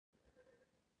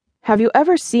Have you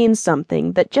ever seen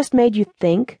something that just made you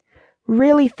think?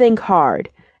 Really think hard,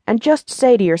 and just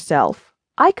say to yourself,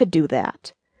 I could do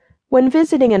that. When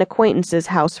visiting an acquaintance's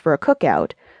house for a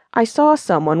cookout, I saw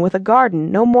someone with a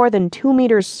garden no more than 2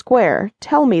 meters square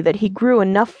tell me that he grew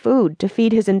enough food to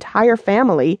feed his entire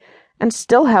family and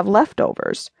still have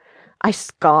leftovers. I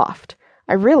scoffed.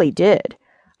 I really did.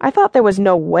 I thought there was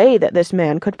no way that this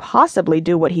man could possibly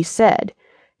do what he said.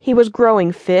 He was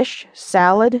growing fish,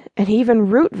 salad, and even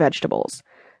root vegetables.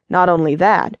 Not only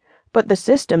that, but the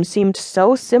system seemed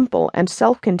so simple and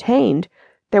self-contained.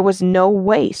 There was no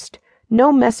waste,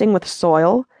 no messing with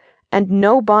soil, and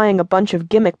no buying a bunch of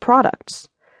gimmick products.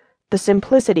 The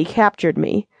simplicity captured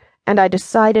me, and I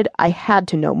decided I had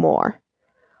to know more.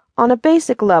 On a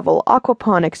basic level,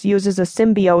 aquaponics uses a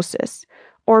symbiosis,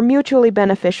 or mutually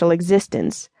beneficial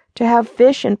existence, to have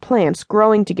fish and plants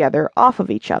growing together off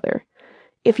of each other.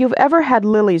 If you've ever had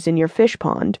lilies in your fish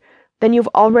pond, then you've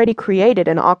already created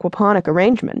an aquaponic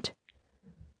arrangement.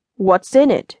 What's in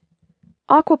it?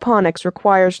 Aquaponics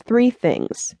requires 3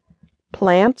 things: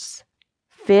 plants,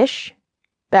 fish,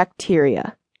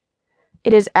 bacteria.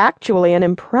 It is actually an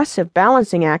impressive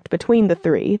balancing act between the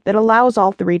 3 that allows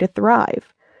all 3 to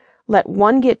thrive. Let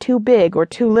one get too big or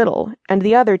too little, and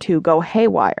the other 2 go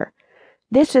haywire.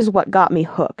 This is what got me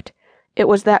hooked. It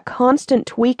was that constant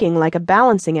tweaking like a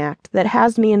balancing act that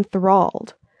has me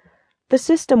enthralled. The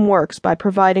system works by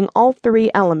providing all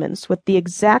 3 elements with the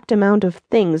exact amount of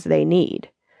things they need.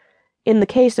 In the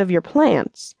case of your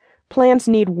plants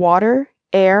need water,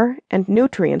 air, and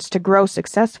nutrients to grow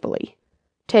successfully.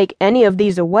 Take any of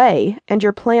these away, and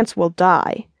your plants will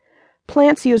die.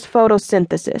 Plants use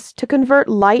photosynthesis to convert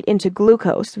light into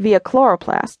glucose via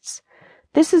chloroplasts.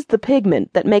 This is the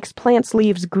pigment that makes plants'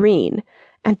 leaves green,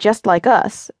 and just like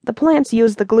us, the plants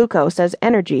use the glucose as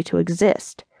energy to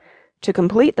exist. To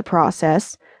complete the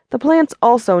process, the plants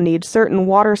also need certain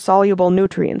water-soluble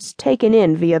nutrients taken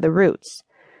in via the roots.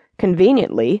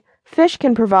 Conveniently, fish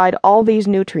can provide all these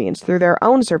nutrients through their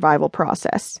own survival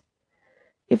process.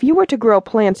 If you were to grow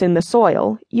plants in the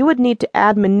soil, you would need to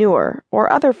add manure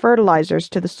or other fertilizers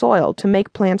to the soil to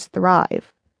make plants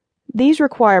thrive. These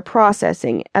require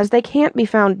processing, as they can't be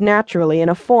found naturally in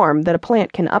a form that a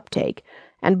plant can uptake,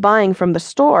 and buying from the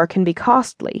store can be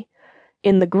costly.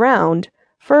 In the ground,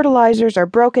 fertilizers are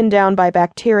broken down by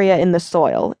bacteria in the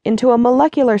soil into a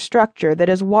molecular structure that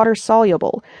is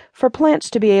water-soluble for plants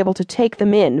to be able to take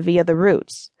them in via the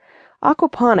roots.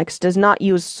 Aquaponics does not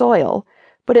use soil,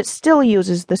 but it still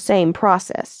uses the same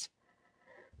process.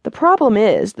 The problem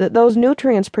is that those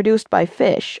nutrients produced by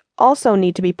fish also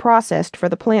need to be processed for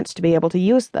the plants to be able to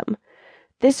use them.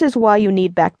 This is why you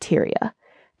need bacteria.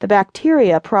 The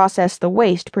bacteria process the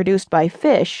waste produced by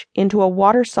fish into a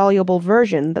water-soluble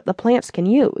version that the plants can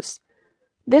use.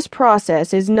 This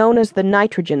process is known as the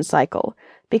nitrogen cycle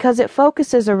because it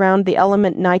focuses around the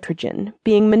element nitrogen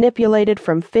being manipulated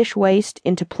from fish waste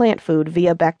into plant food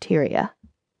via bacteria.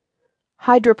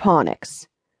 Hydroponics.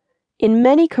 In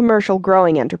many commercial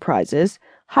growing enterprises,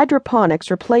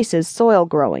 hydroponics replaces soil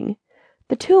growing.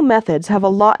 The 2 methods have a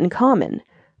lot in common.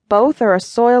 Both are a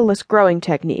soilless growing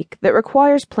technique that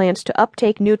requires plants to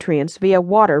uptake nutrients via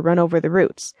water run over the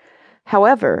roots.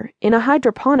 However, in a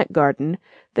hydroponic garden,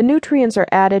 the nutrients are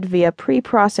added via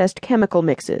pre-processed chemical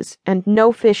mixes, and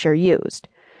no fish are used.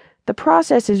 The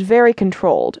process is very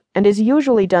controlled and is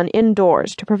usually done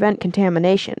indoors to prevent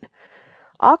contamination.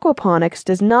 Aquaponics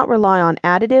does not rely on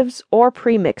additives or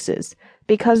premixes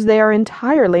because they are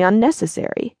entirely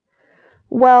unnecessary.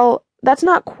 Well, that's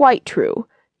not quite true.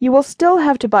 You will still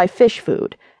have to buy fish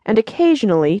food and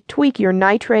occasionally tweak your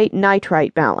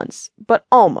nitrate-nitrite balance, but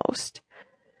almost.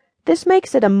 This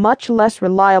makes it a much less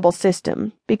reliable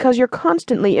system because you're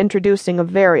constantly introducing a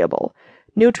variable,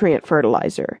 nutrient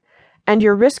fertilizer, and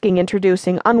you're risking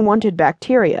introducing unwanted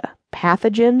bacteria,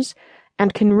 pathogens,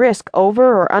 and can risk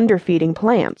over- or underfeeding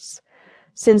plants.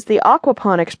 Since the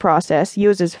aquaponics process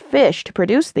uses fish to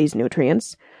produce these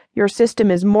nutrients, your system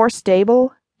is more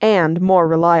stable and more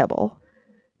reliable.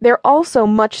 They're also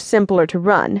much simpler to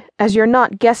run, as you're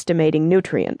not guesstimating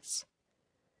nutrients.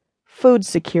 Food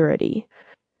security.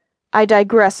 I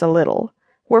digress a little.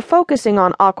 We're focusing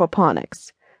on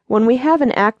aquaponics. When we have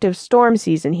an active storm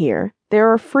season here,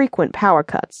 there are frequent power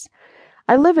cuts.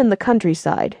 I live in the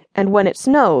countryside, and when it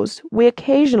snows, we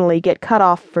occasionally get cut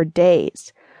off for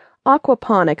days.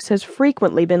 Aquaponics has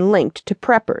frequently been linked to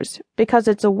preppers because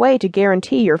it's a way to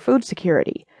guarantee your food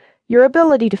security, your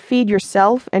ability to feed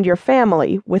yourself and your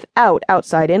family without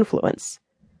outside influence.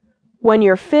 When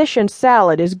your fish and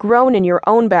salad is grown in your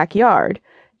own backyard,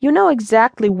 you know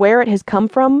exactly where it has come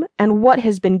from and what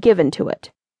has been given to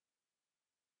it.